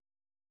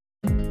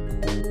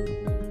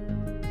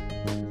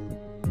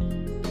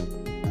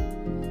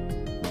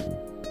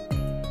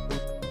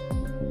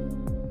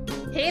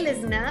Hey,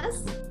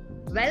 listeners.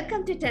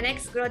 Welcome to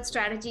 10X Growth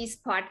Strategies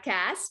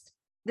podcast.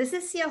 This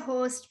is your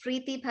host,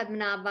 Preeti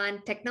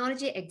Padmanabhan,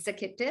 technology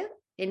executive,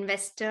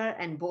 investor,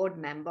 and board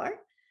member.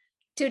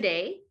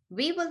 Today,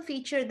 we will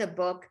feature the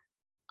book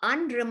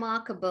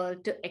Unremarkable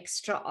to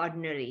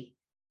Extraordinary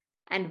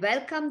and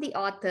welcome the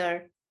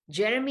author,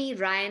 Jeremy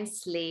Ryan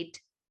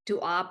Slate,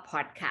 to our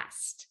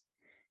podcast.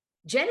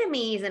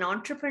 Jeremy is an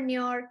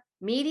entrepreneur,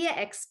 media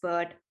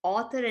expert,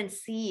 author, and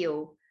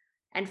CEO,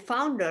 and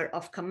founder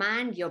of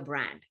Command Your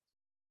Brand.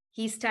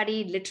 He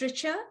studied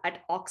literature at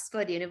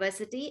Oxford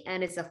University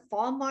and is a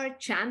former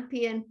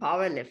champion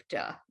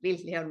powerlifter. We'll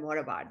hear more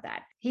about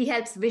that. He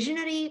helps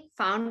visionary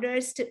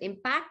founders to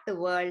impact the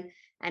world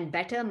and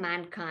better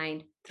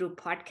mankind through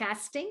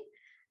podcasting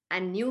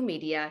and new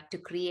media to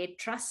create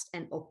trust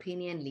and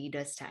opinion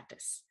leader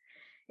status.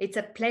 It's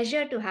a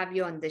pleasure to have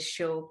you on this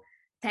show.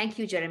 Thank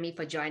you, Jeremy,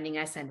 for joining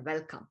us and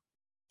welcome.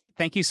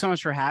 Thank you so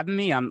much for having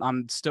me.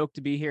 I'm stoked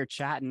to be here,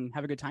 chat, and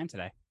have a good time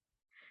today.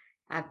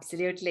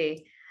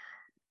 Absolutely.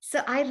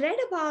 So I read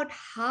about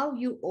how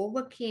you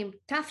overcame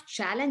tough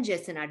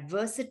challenges and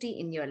adversity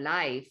in your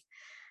life.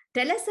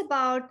 Tell us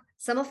about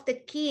some of the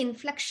key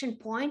inflection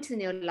points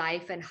in your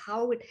life and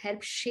how it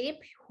helped shape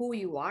who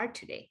you are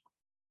today.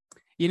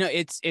 You know,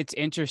 it's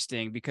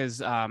interesting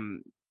because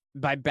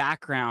by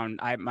background,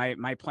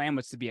 my plan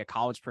was to be a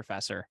college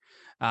professor.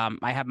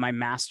 I have my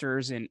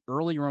master's in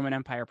early Roman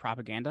Empire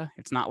propaganda.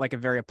 It's not like a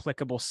very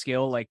applicable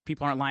skill. Like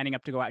people aren't lining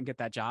up to go out and get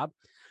that job.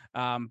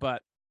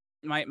 But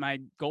my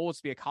goal was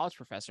to be a college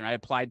professor. And I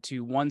applied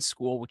to one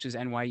school, which is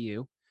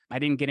NYU. I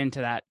didn't get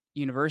into that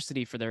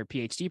university for their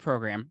PhD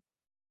program.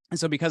 And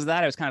so because of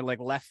that, I was kind of like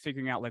left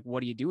figuring out like, what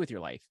do you do with your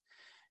life?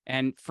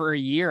 And for a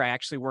year, I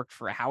actually worked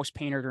for a house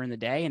painter during the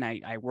day and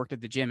I worked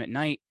at the gym at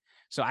night.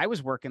 So I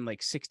was working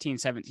like 16,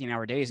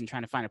 17-hour days and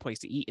trying to find a place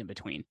to eat in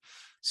between.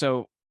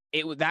 So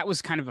that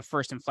was kind of a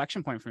first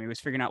inflection point for me, was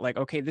figuring out like,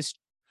 okay, this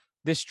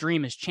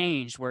dream has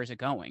changed. Where is it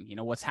going? You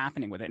know, what's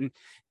happening with it?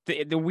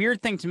 And the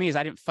weird thing to me is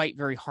I didn't fight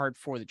very hard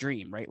for the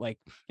dream, right? Like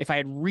if I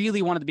had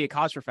really wanted to be a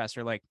college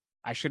professor, like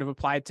I should have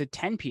applied to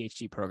 10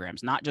 PhD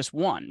programs, not just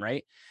one,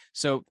 right?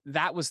 So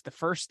that was the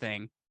first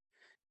thing.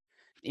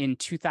 In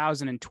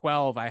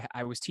 2012,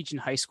 I was teaching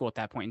high school at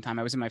that point in time.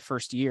 I was in my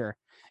first year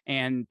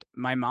and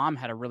my mom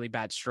had a really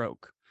bad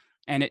stroke.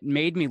 And it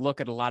made me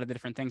look at a lot of the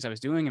different things I was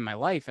doing in my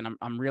life. And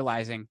I'm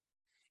realizing,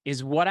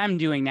 is what I'm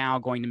doing now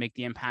going to make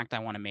the impact I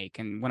want to make?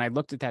 And when I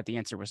looked at that, the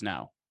answer was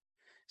no.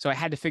 So I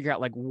had to figure out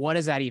like, what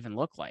does that even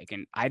look like?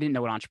 And I didn't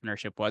know what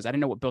entrepreneurship was. I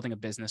didn't know what building a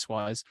business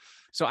was.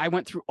 So I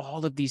went through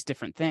all of these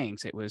different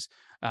things. It was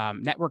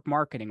network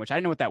marketing, which I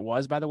didn't know what that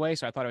was, by the way.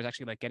 So I thought it was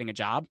actually like getting a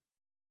job.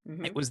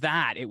 Mm-hmm. It was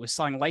that. It was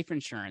selling life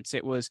insurance.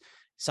 It was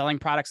selling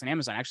products on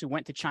Amazon. I actually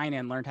went to China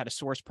and learned how to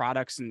source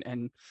products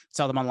and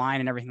sell them online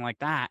and everything like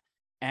that.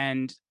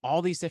 And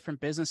all these different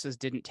businesses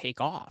didn't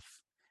take off.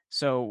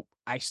 So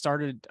I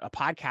started a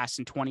podcast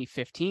in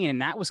 2015,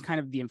 and that was kind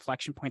of the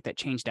inflection point that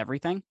changed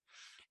everything.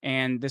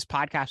 And this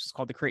podcast is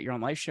called the Create Your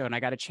Own Life Show. And I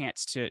got a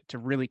chance to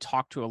really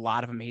talk to a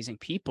lot of amazing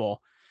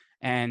people,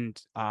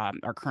 and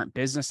our current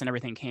business and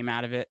everything came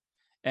out of it.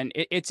 And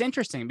it's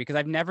interesting because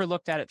I've never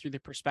looked at it through the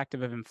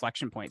perspective of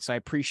inflection points. So I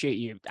appreciate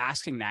you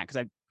asking that,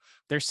 because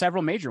there's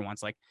several major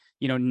ones, like,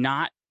 you know,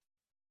 not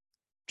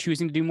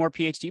choosing to do more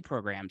PhD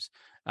programs,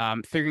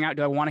 figuring out,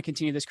 do I want to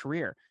continue this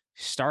career?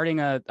 Starting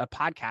a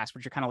podcast,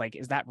 which you're kind of like,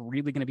 is that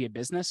really going to be a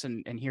business?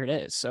 And here it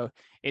is. So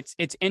it's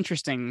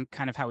interesting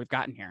kind of how we've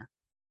gotten here.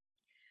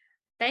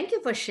 Thank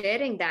you for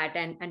sharing that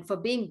and for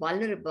being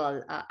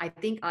vulnerable. I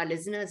think our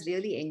listeners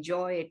really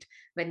enjoy it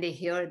when they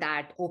hear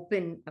that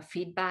open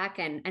feedback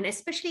and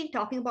especially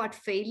talking about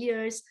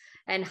failures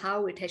and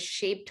how it has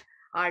shaped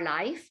our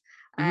life.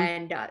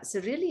 Mm-hmm. And so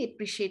really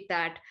appreciate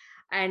that.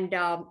 And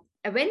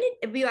when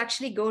did you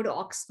actually go to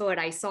Oxford?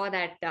 I saw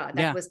that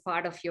that was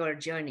part of your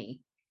journey.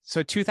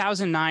 So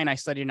 2009, I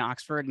studied in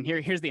Oxford. And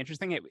here's the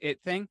interesting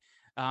thing.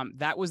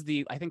 That was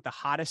I think the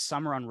hottest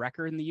summer on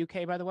record in the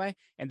UK, by the way,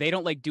 and they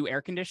don't like do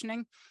air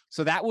conditioning.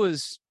 So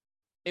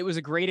it was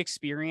a great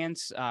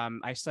experience.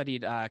 I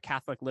studied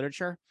Catholic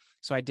literature.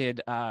 So I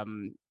did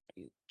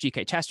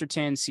G.K.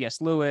 Chesterton,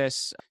 C.S.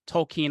 Lewis,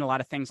 Tolkien, a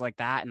lot of things like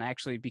that. And I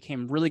actually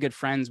became really good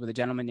friends with a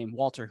gentleman named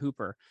Walter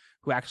Hooper,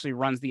 who actually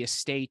runs the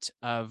estate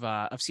of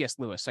C.S.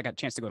 Lewis. So I got a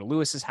chance to go to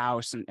Lewis's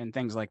house and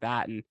things like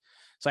that. And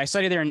so I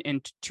studied there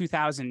in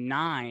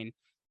 2009.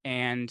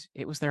 And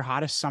it was their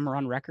hottest summer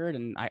on record.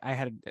 And I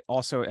had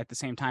also at the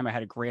same time, I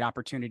had a great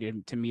opportunity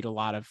to meet a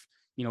lot of,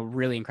 you know,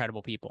 really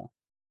incredible people.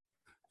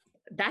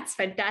 That's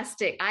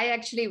fantastic. I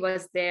actually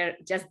was there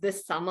just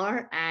this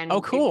summer and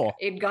oh, cool.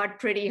 It got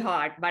pretty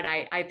hot, but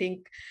I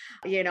think,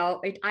 you know,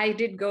 I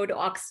did go to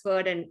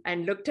Oxford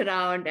and looked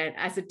around and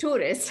as a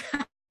tourist.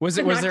 Was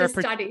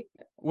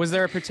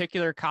there a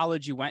particular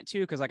college you went to?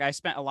 Because like I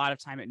spent a lot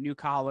of time at New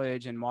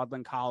College and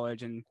Magdalen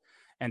College and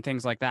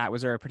things like that.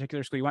 Was there a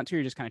particular school you went to, or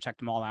you just kind of checked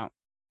them all out?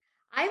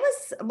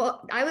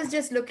 I was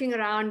just looking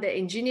around the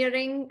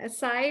engineering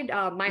side.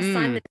 My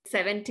son Mm. is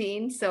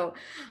 17, so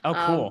Oh,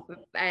 um,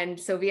 cool. and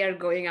so we are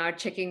going out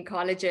checking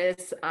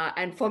colleges.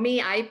 And for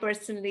me, I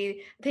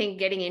personally think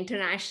getting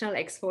international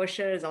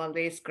exposure is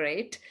always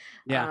great.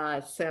 Yeah.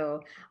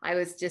 So I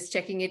was just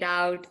checking it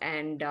out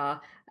and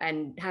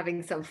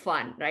having some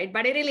fun, right?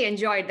 But I really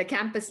enjoyed. The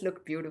campus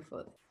looked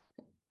beautiful.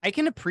 I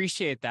can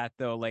appreciate that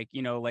though, like,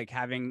 like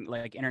having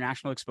like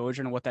international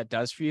exposure and what that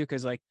does for you.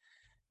 Cause like,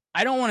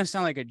 I don't want to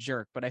sound like a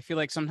jerk, but I feel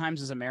like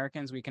sometimes as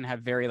Americans, we can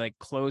have very like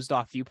closed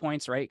off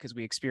viewpoints, right? Because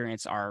we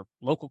experience our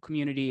local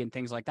community and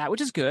things like that,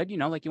 which is good,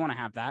 like you want to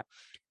have that.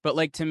 But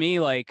like to me,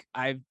 like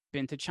I've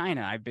been to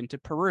China, I've been to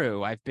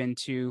Peru, I've been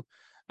to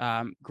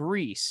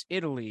Greece,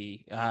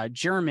 Italy,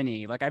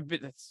 Germany. Like I've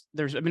been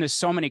to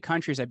so many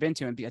countries I've been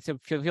to, and I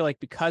feel like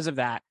because of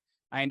that,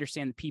 I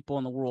understand the people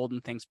in the world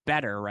and things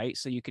better, right?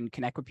 So you can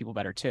connect with people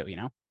better too.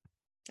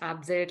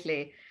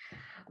 Absolutely.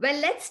 Well,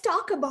 let's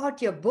talk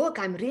about your book.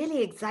 I'm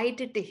really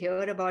excited to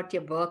hear about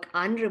your book,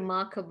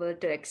 Unremarkable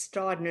to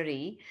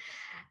Extraordinary.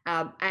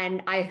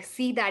 And I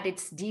see that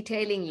it's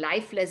detailing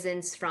life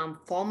lessons from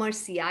former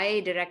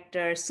CIA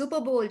directors,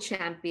 Super Bowl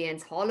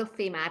champions, Hall of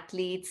Fame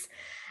athletes,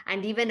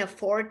 and even a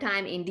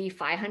four-time Indy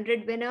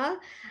 500 winner,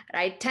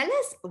 right? Tell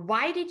us,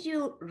 why did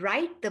you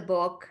write the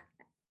book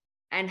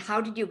and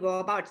how did you go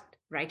about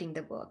writing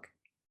the book?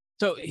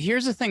 So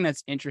here's the thing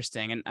that's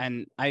interesting,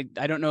 and I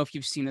don't know if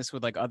you've seen this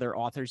with like other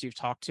authors you've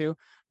talked to,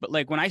 but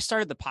like when I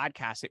started the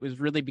podcast, it was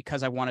really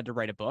because I wanted to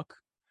write a book.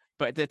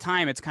 But at the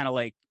time, it's kind of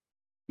like,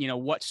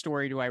 what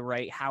story do I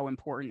write? How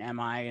important am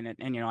I? And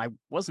I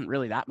wasn't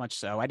really that much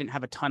so. I didn't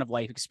have a ton of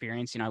life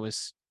experience. I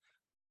was,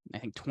 I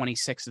think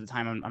 26 at the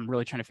time. I'm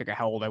really trying to figure out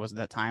how old I was at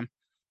that time.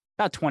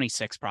 About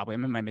 26 probably.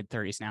 I'm in my mid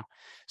 30s now.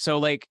 So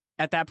like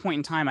at that point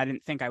in time, I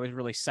didn't think I was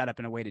really set up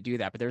in a way to do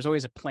that, but there's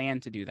always a plan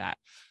to do that.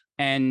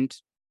 And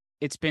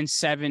it's been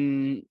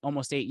 7,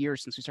 almost 8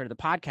 years since we started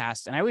the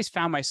podcast. And I always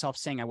found myself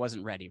saying I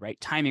wasn't ready, right?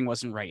 Timing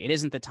wasn't right. It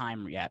isn't the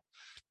time yet.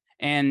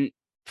 And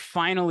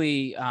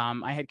finally,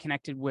 I had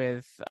connected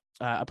with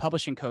a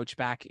publishing coach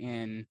back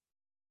in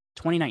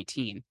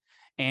 2019.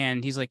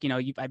 And he's like,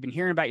 I've been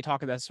hearing about you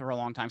talk about this for a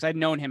long time. So I'd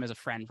known him as a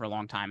friend for a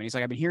long time. And he's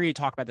like, I've been hearing you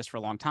talk about this for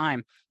a long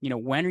time.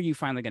 When are you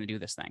finally going to do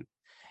this thing?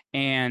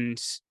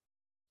 And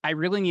I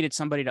really needed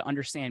somebody to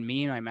understand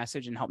me and my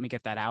message and help me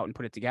get that out and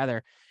put it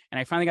together. And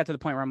I finally got to the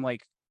point where I'm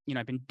like,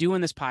 I've been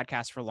doing this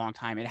podcast for a long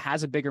time. It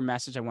has a bigger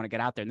message I want to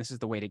get out there. And this is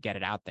the way to get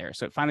it out there.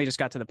 So it finally just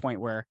got to the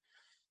point where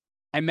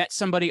I met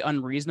somebody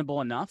unreasonable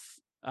enough.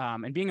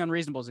 And being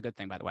unreasonable is a good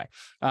thing, by the way.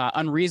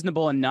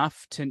 Unreasonable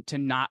enough to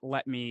not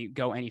let me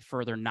go any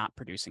further, not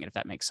producing it, if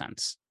that makes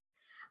sense.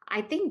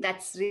 I think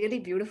that's really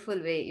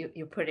beautiful way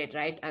you put it,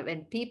 right?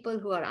 When people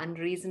who are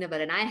unreasonable,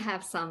 and I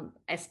have some,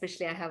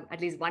 especially I have at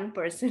least one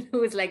person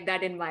who is like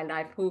that in my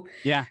life, who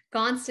Yeah.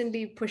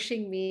 constantly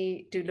pushing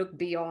me to look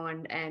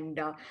beyond, and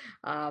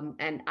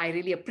I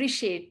really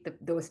appreciate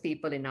those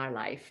people in our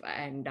life,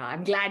 and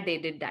I'm glad they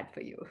did that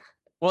for you.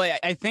 Well,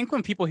 I think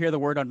when people hear the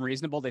word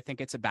unreasonable, they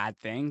think it's a bad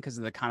thing because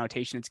of the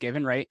connotation it's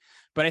given, right?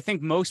 But I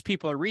think most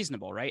people are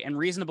reasonable, right? And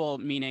reasonable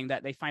meaning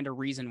that they find a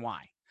reason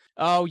why.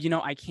 Oh,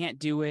 I can't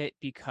do it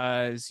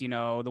because,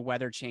 the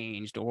weather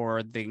changed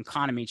or the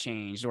economy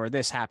changed or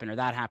this happened or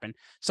that happened.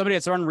 Somebody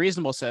that's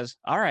unreasonable says,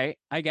 all right,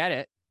 I get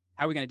it.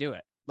 How are we going to do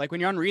it? Like when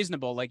you're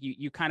unreasonable, like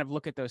you kind of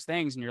look at those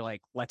things and you're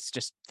like, let's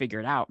just figure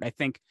it out. I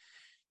think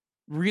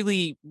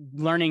really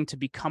learning to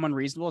become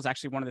unreasonable is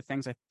actually one of the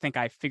things I think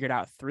I figured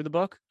out through the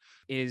book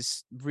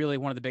is really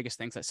one of the biggest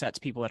things that sets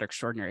people that are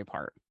extraordinary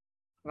apart.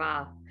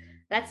 Wow,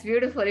 that's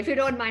beautiful. If you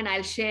don't mind,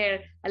 I'll share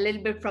a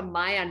little bit from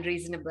my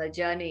unreasonable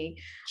journey.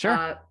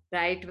 Sure.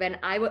 Right, when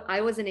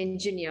I was an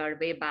engineer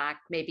way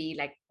back, maybe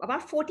like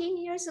about 14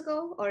 years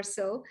ago or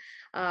so,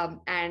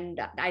 and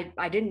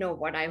I didn't know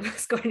what I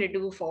was going to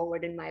do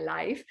forward in my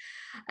life,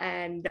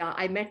 and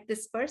I met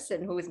this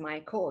person who is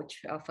my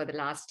coach for the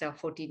last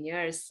 14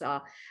 years.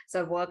 So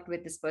I worked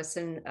with this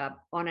person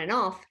on and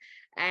off.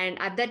 And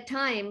at that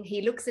time,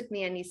 he looks at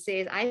me and he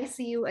says, I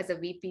see you as a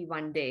VP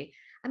one day.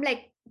 I'm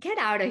like, get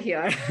out of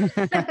here.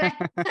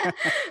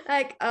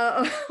 Like,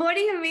 what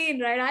do you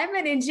mean, right? I'm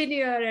an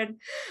engineer and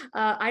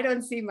I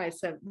don't see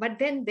myself. But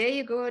then there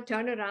you go,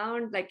 turn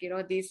around, like,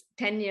 these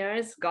 10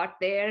 years, got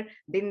there,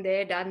 been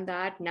there, done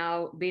that,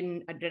 now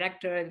been a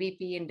director, a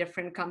VP in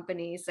different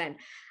companies. And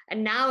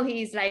now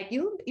he's like,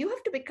 you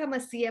have to become a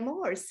CMO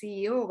or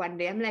CEO one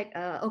day. I'm like,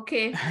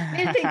 okay,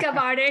 we'll think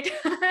about it.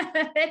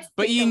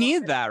 But you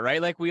need that,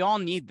 right? Like we all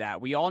need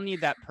that. We all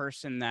need that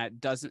person that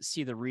doesn't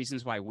see the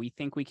reasons why we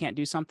think we can't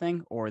do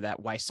something or that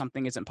why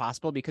something isn't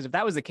possible. Because if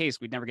that was the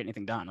case, we'd never get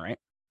anything done, right?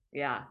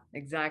 Yeah,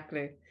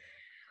 exactly.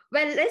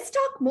 Well, let's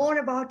talk more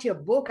about your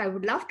book. I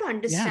would love to Yeah.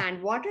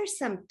 understand what are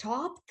some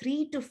top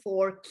 3 to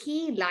 4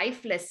 key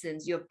life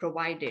lessons you've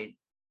provided.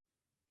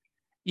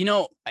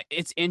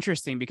 It's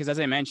interesting because as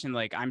I mentioned,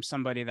 like I'm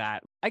somebody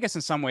that I guess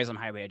in some ways I'm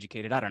highly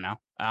educated. I don't know.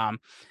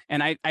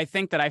 And I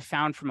think that I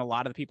found from a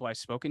lot of the people I've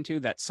spoken to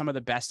that some of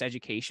the best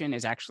education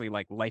is actually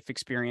like life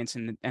experience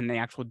and the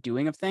actual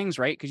doing of things,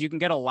 right? Because you can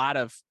get a lot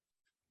of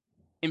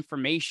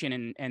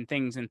information and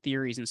things and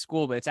theories in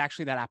school, but it's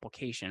actually that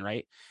application,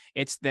 right?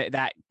 It's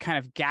that kind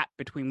of gap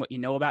between what you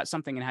know about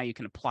something and how you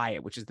can apply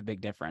it, which is the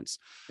big difference.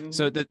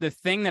 So the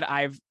thing that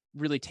I've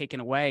really taken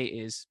away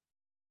is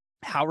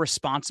how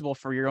responsible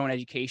for your own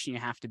education you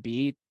have to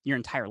be your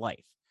entire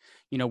life.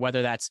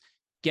 Whether that's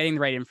getting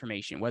the right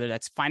information, whether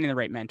that's finding the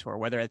right mentor,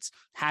 whether it's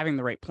having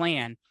the right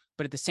plan,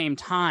 but at the same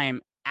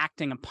time,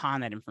 acting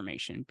upon that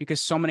information, because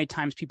so many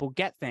times people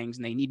get things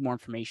and they need more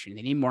information,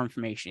 they need more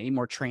information, they need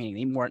more training,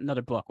 they need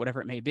another book,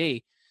 whatever it may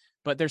be.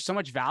 But there's so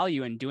much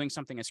value in doing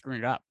something and screwing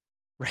it up,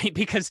 right?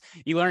 Because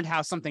you learned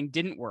how something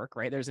didn't work,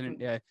 right? There's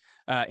an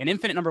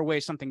infinite number of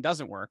ways something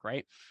doesn't work,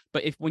 right?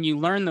 But when you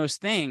learn those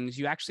things,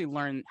 you actually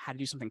learn how to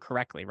do something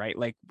correctly, right?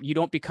 Like you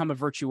don't become a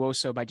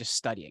virtuoso by just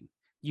studying.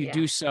 You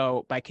do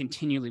so by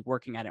continually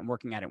working at it and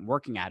working at it and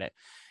working at it.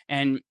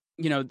 And,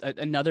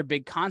 another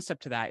big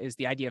concept to that is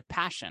the idea of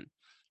passion.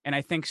 And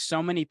I think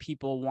so many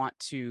people want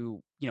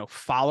to,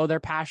 follow their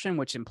passion,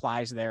 which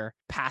implies they're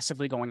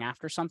passively going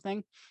after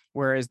something.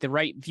 Whereas the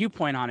right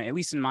viewpoint on it, at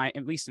least in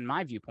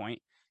my viewpoint,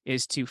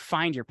 is to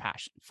find your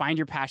passion. Find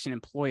your passion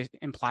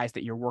implies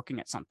that you're working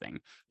at something.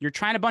 You're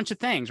trying a bunch of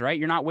things, right?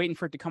 You're not waiting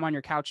for it to come on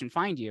your couch and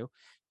find you.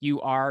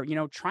 You are,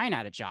 trying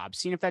out a job,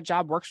 seeing if that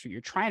job works for you.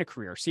 You're trying a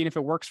career, seeing if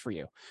it works for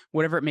you,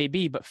 whatever it may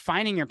be. But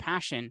finding your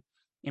passion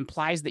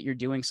implies that you're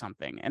doing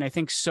something. And I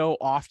think so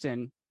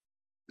often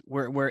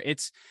where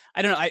it's,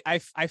 I don't know,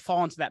 I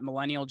fall into that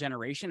millennial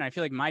generation. I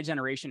feel like my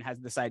generation has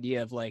this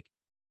idea of like,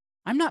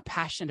 I'm not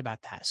passionate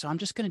about that, so I'm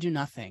just going to do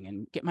nothing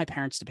and get my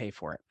parents to pay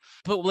for it.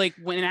 But like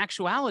when in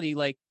actuality,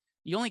 like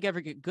you only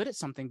ever get good at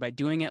something by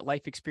doing it,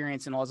 life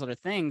experience and all those other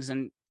things.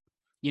 And,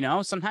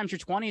 sometimes your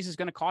 20s is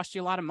going to cost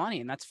you a lot of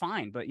money, and that's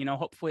fine. But,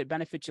 hopefully it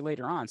benefits you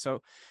later on.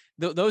 So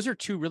those are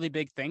two really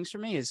big things for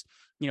me is,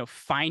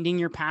 finding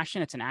your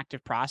passion. It's an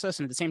active process.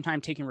 And at the same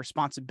time, taking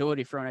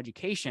responsibility for your own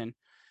education.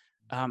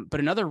 But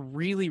another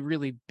really,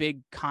 really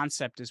big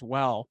concept as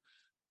well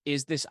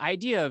is this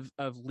idea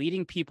of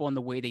leading people in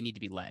the way they need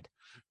to be led.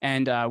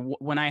 And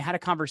when I had a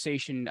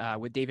conversation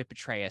with David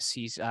Petraeus,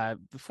 he's the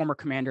former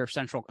commander of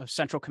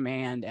Central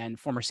Command and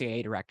former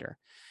CIA director.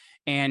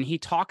 And he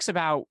talks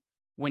about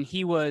when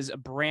he was a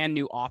brand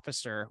new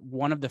officer,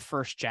 one of the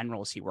first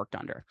generals he worked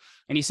under.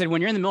 And he said,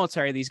 when you're in the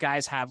military, these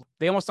guys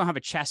they almost don't have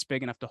a chest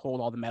big enough to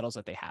hold all the medals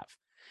that they have.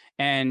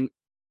 And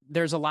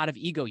there's a lot of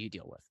ego you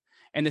deal with.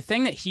 And the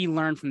thing that he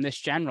learned from this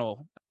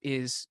general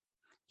is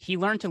he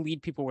learned to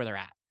lead people where they're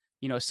at.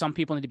 Some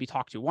people need to be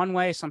talked to one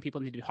way, some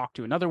people need to be talked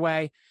to another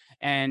way,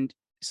 and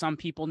some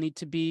people need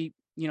to be,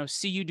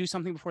 see you do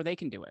something before they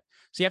can do it.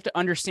 So you have to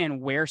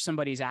understand where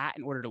somebody's at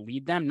in order to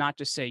lead them, not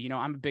just say,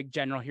 I'm a big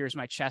general, here's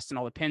my chest and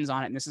all the pins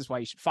on it, and this is why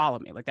you should follow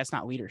me. Like, that's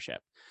not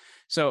leadership.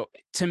 So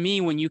to me,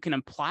 when you can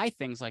apply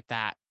things like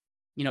that,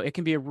 it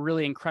can be a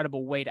really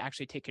incredible way to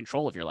actually take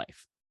control of your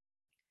life.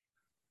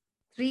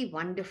 3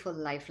 wonderful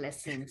life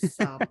lessons.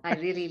 I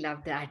really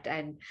love that.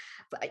 And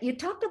you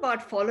talked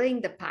about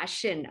following the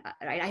passion,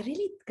 right? I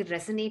really could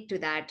resonate to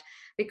that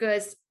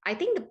because I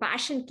think the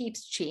passion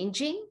keeps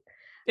changing.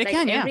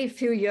 Every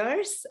few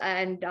years,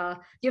 and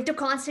you have to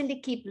constantly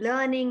keep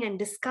learning and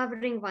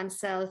discovering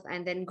oneself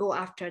and then go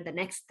after the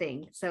next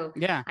thing. So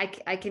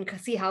I can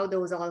see how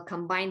those all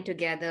combine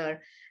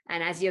together.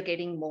 And as you're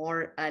getting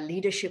more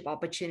leadership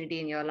opportunity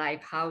in your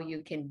life, how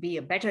you can be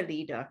a better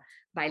leader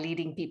by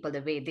leading people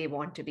the way they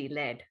want to be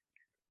led.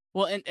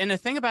 Well, and the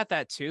thing about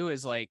that too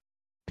is like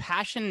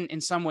passion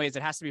in some ways,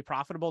 it has to be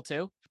profitable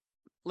too.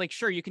 Like,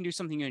 sure, you can do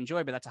something you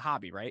enjoy, but that's a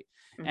hobby, right?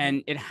 Mm-hmm.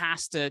 And it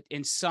has to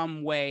in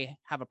some way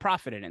have a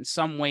profit in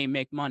some way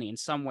make money, in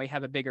some way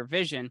have a bigger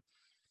vision.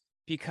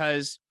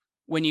 Because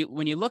when you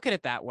look at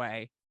it that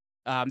way,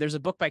 there's a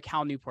book by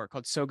Cal Newport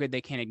called So Good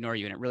They Can't Ignore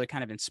You. And it really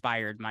kind of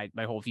inspired my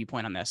whole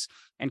viewpoint on this.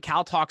 And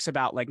Cal talks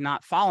about like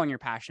not following your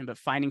passion, but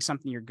finding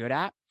something you're good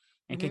at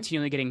and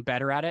continually getting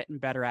better at it and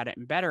better at it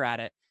and better at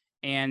it.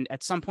 And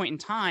at some point in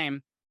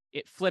time,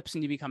 it flips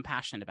and you become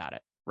passionate about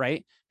it,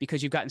 right?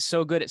 Because you've gotten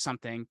so good at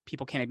something,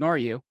 people can't ignore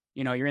you.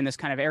 You're in this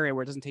kind of area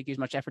where it doesn't take you as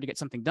much effort to get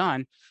something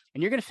done,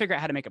 and you're going to figure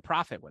out how to make a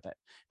profit with it.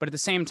 But at the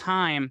same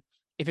time,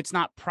 if it's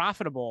not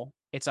profitable,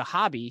 it's a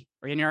hobby,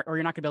 or you're not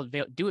going to be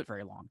able to do it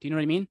very long. Do you know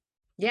what I mean?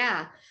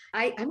 Yeah,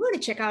 I'm going to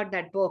check out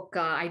that book.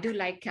 I do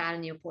like Cal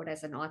Newport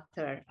as an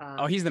author.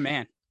 He's the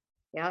man.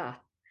 Yeah.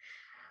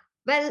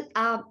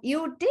 Well,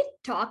 you did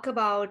talk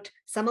about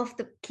some of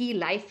the key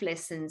life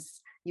lessons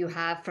you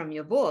have from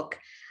your book.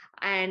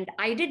 And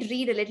I did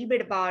read a little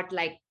bit about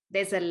like,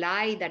 there's a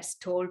lie that's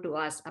told to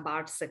us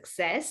about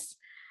success.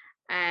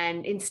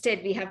 And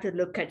instead, we have to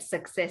look at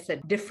success a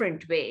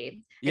different way.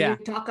 Yeah. And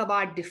you talk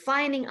about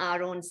defining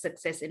our own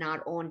success in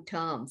our own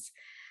terms.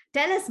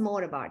 Tell us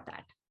more about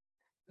that.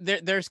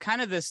 There's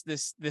kind of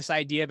this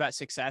idea about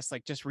success,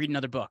 like just read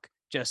another book,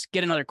 just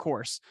get another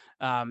course,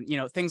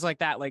 things like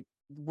that. Like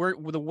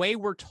the way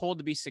we're told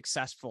to be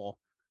successful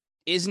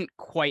isn't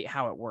quite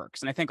how it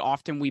works. And I think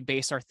often we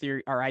base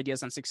our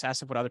ideas on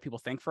success of what other people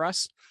think for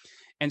us.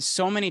 And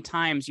so many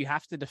times you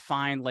have to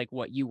define like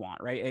what you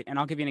want, right? And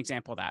I'll give you an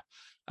example of that.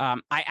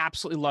 I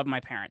absolutely love my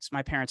parents.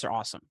 My parents are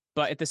awesome.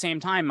 But at the same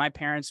time, my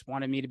parents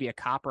wanted me to be a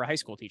cop or a high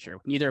school teacher,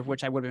 neither of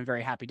which I would have been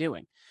very happy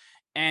doing.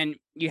 And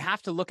you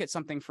have to look at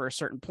something for a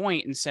certain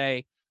point and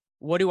say,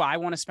 what do I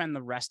want to spend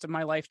the rest of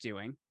my life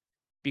doing?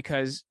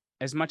 Because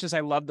as much as I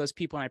love those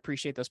people and I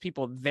appreciate those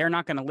people, they're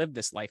not going to live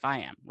this life I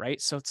am,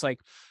 right? So it's like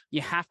you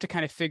have to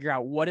kind of figure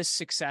out, what does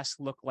success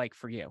look like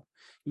for you?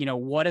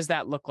 What does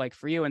that look like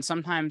for you? And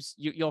sometimes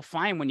you'll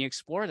find when you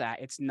explore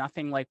that, it's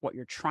nothing like what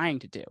you're trying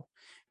to do.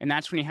 And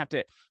that's when you have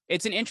to,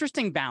 it's an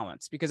interesting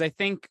balance, because I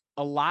think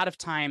a lot of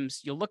times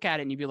you'll look at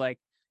it and you'll be like,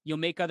 you'll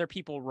make other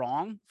people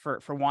wrong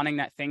for wanting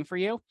that thing for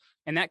you.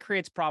 And that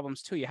creates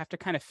problems too. You have to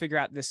kind of figure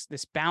out this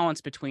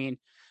balance between,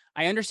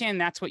 I understand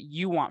that's what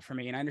you want from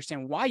me, and I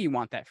understand why you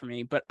want that from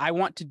me, but I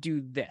want to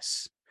do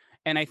this.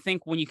 And I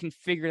think when you can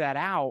figure that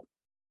out,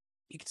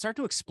 you can start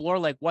to explore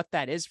like what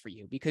that is for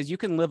you, because you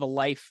can live a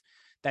life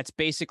that's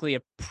basically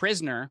a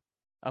prisoner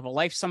of a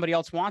life somebody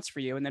else wants for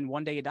you. And then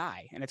one day you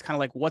die. And it's kind of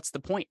like, what's the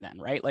point then,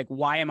 right? Like,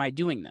 why am I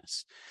doing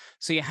this?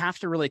 So you have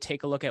to really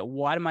take a look at,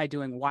 what am I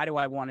doing? Why do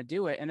I want to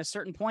do it? And at a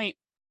certain point,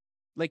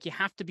 like, you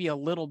have to be a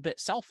little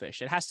bit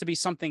selfish. It has to be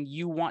something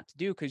you want to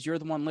do because you're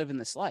the one living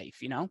this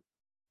life,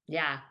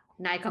 Yeah,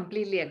 and I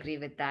completely agree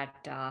with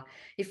that.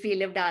 If we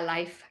lived our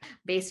life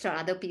based on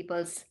other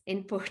people's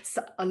inputs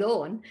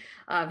alone,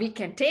 we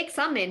can take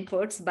some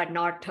inputs, but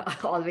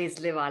not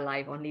always live our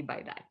life only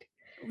by that.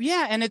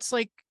 Yeah. And it's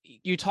like,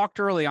 you talked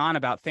early on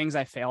about things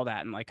I failed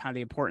at and like kind of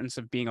the importance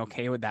of being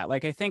okay with that.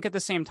 Like, I think at the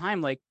same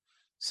time, like,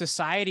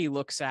 society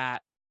looks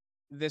at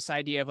this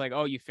idea of like,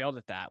 oh, you failed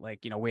at that, like,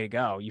 way to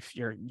go,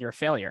 you're a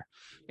failure.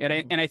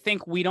 And I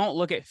think we don't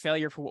look at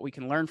failure for what we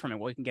can learn from it,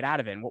 what we can get out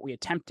of it, and what we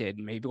attempted,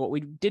 and maybe what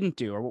we didn't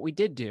do or what we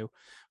did do.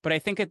 But I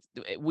think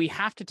we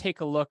have to take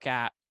a look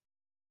at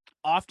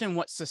often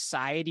what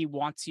society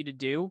wants you to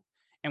do,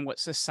 and what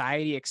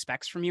society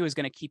expects from you is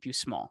going to keep you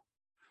small.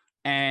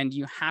 And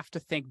you have to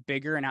think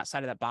bigger and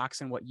outside of that box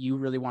and what you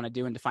really want to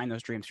do, and define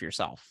those dreams for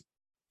yourself.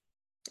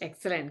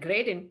 Excellent,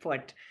 great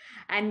input.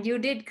 And you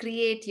did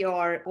create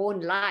your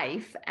own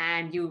life,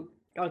 and you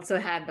also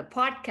had the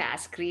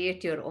podcast,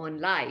 Create Your Own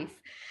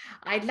Life.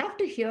 I'd love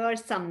to hear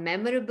some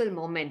memorable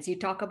moments. You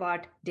talk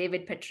about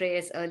David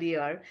Petraeus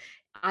earlier.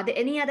 Are there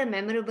any other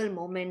memorable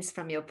moments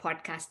from your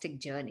podcasting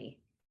journey?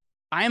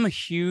 I am a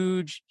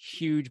huge,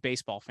 huge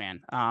baseball fan.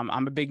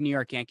 I'm a big New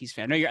York Yankees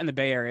fan. I know you're in the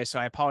Bay Area, so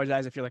I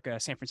apologize if you're like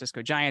a San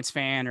Francisco Giants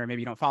fan, or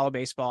maybe you don't follow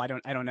baseball. I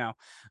don't know.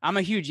 I'm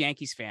a huge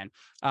Yankees fan.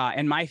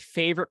 And my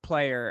favorite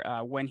player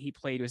when he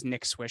played was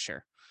Nick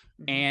Swisher.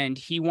 And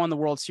he won the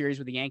World Series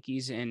with the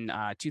Yankees in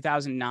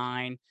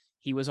 2009.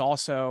 He was he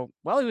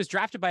was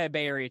drafted by a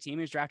Bay Area team.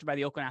 He was drafted by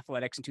the Oakland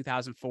Athletics in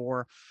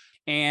 2004.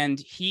 And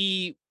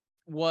he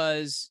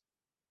was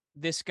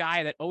this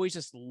guy that always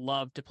just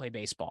loved to play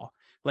baseball.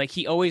 Like,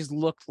 he always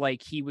looked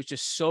like he was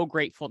just so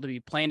grateful to be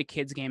playing a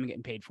kid's game and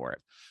getting paid for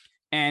it.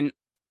 And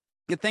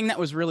the thing that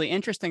was really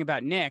interesting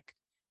about Nick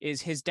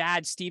is his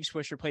dad, Steve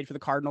Swisher, played for the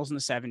Cardinals in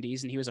the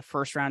 70s, and he was a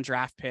first-round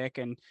draft pick,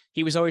 and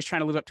he was always trying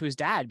to live up to his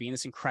dad being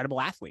this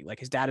incredible athlete. Like,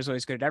 his dad is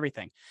always good at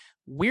everything.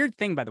 Weird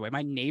thing, by the way,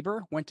 my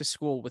neighbor went to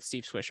school with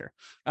Steve Swisher.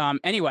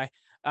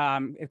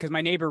 Because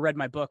my neighbor read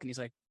my book, and he's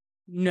like,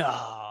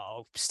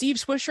 no, Steve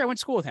Swisher, I went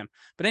to school with him.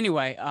 But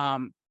anyway,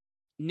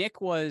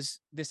 Nick was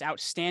this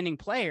outstanding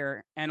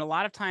player. And a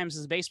lot of times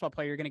as a baseball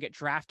player, you're going to get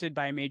drafted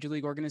by a major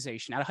league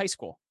organization out of high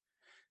school.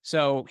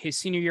 So his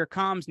senior year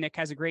comes, Nick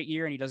has a great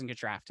year, and he doesn't get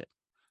drafted.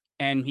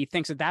 And he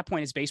thinks at that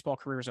point his baseball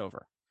career is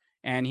over.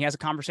 And he has a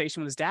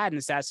conversation with his dad, and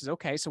his dad says,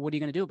 okay, so what are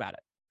you going to do about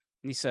it?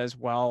 And he says,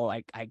 well,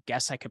 I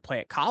guess I could play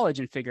at college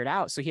and figure it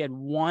out. So he had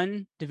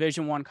one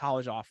Division I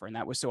college offer, and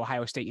that was to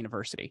Ohio State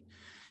University.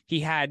 He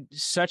had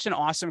such an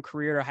awesome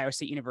career at Ohio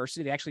State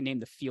University. They actually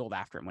named the field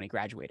after him when he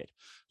graduated.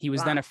 He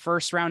was then a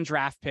first-round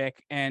draft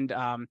pick. And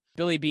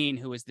Billy Beane,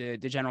 who was the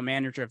general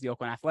manager of the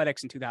Oakland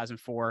Athletics in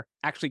 2004,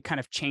 actually kind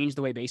of changed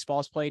the way baseball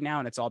is played now.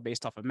 And it's all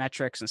based off of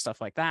metrics and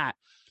stuff like that.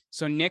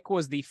 So Nick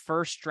was the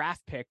first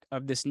draft pick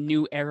of this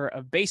new era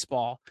of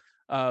baseball,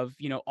 of,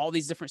 all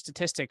these different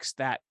statistics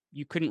that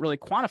you couldn't really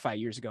quantify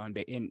years ago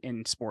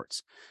in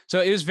sports.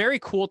 So it was very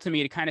cool to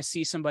me to kind of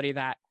see somebody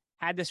that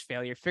had this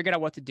failure, figured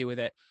out what to do with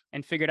it,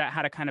 and figured out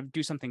how to kind of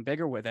do something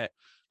bigger with it.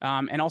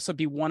 And also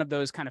be one of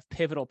those kind of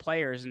pivotal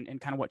players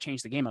and kind of what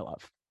changed the game I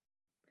love.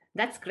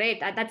 That's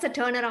great. That's a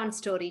turnaround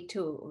story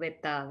too with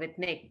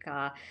Nick.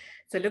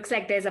 So it looks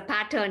like there's a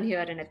pattern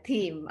here and a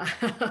theme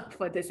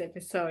for this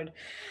episode.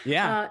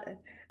 Yeah.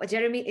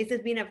 Jeremy, it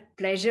has been a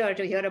pleasure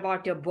to hear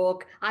about your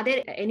book. Are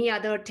there any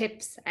other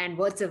tips and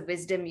words of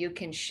wisdom you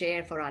can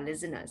share for our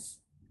listeners?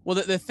 Well,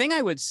 the thing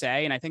I would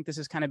say, and I think this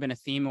has kind of been a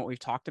theme of what we've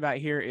talked about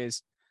here,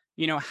 is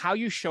how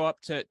you show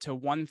up to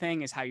one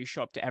thing is how you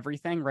show up to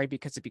everything, right?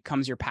 Because it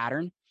becomes your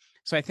pattern.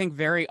 So I think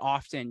very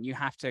often you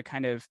have to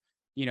kind of,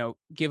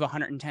 give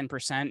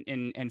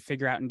 110% and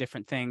figure out in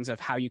different things of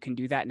how you can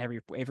do that in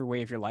every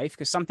way of your life.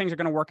 Because some things are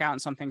going to work out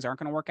and some things aren't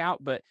going to work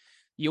out, but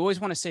you always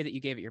want to say that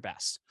you gave it your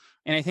best.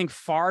 And I think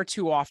far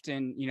too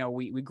often,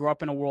 we grow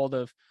up in a world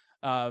of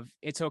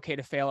it's okay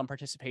to fail on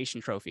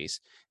participation trophies.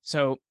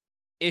 So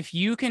if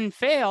you can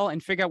fail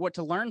and figure out what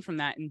to learn from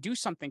that and do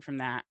something from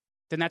that,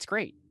 then that's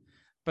great.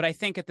 But I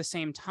think at the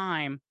same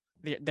time,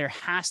 there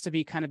has to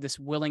be kind of this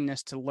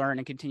willingness to learn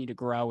and continue to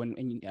grow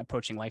and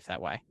approaching life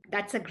that way.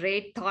 That's a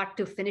great thought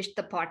to finish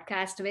the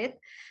podcast with.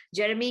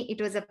 Jeremy, it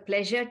was a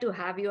pleasure to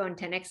have you on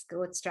 10X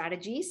Growth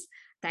Strategies.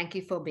 Thank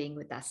you for being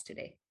with us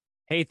today.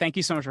 Hey, thank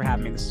you so much for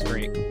having me. This is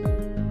great.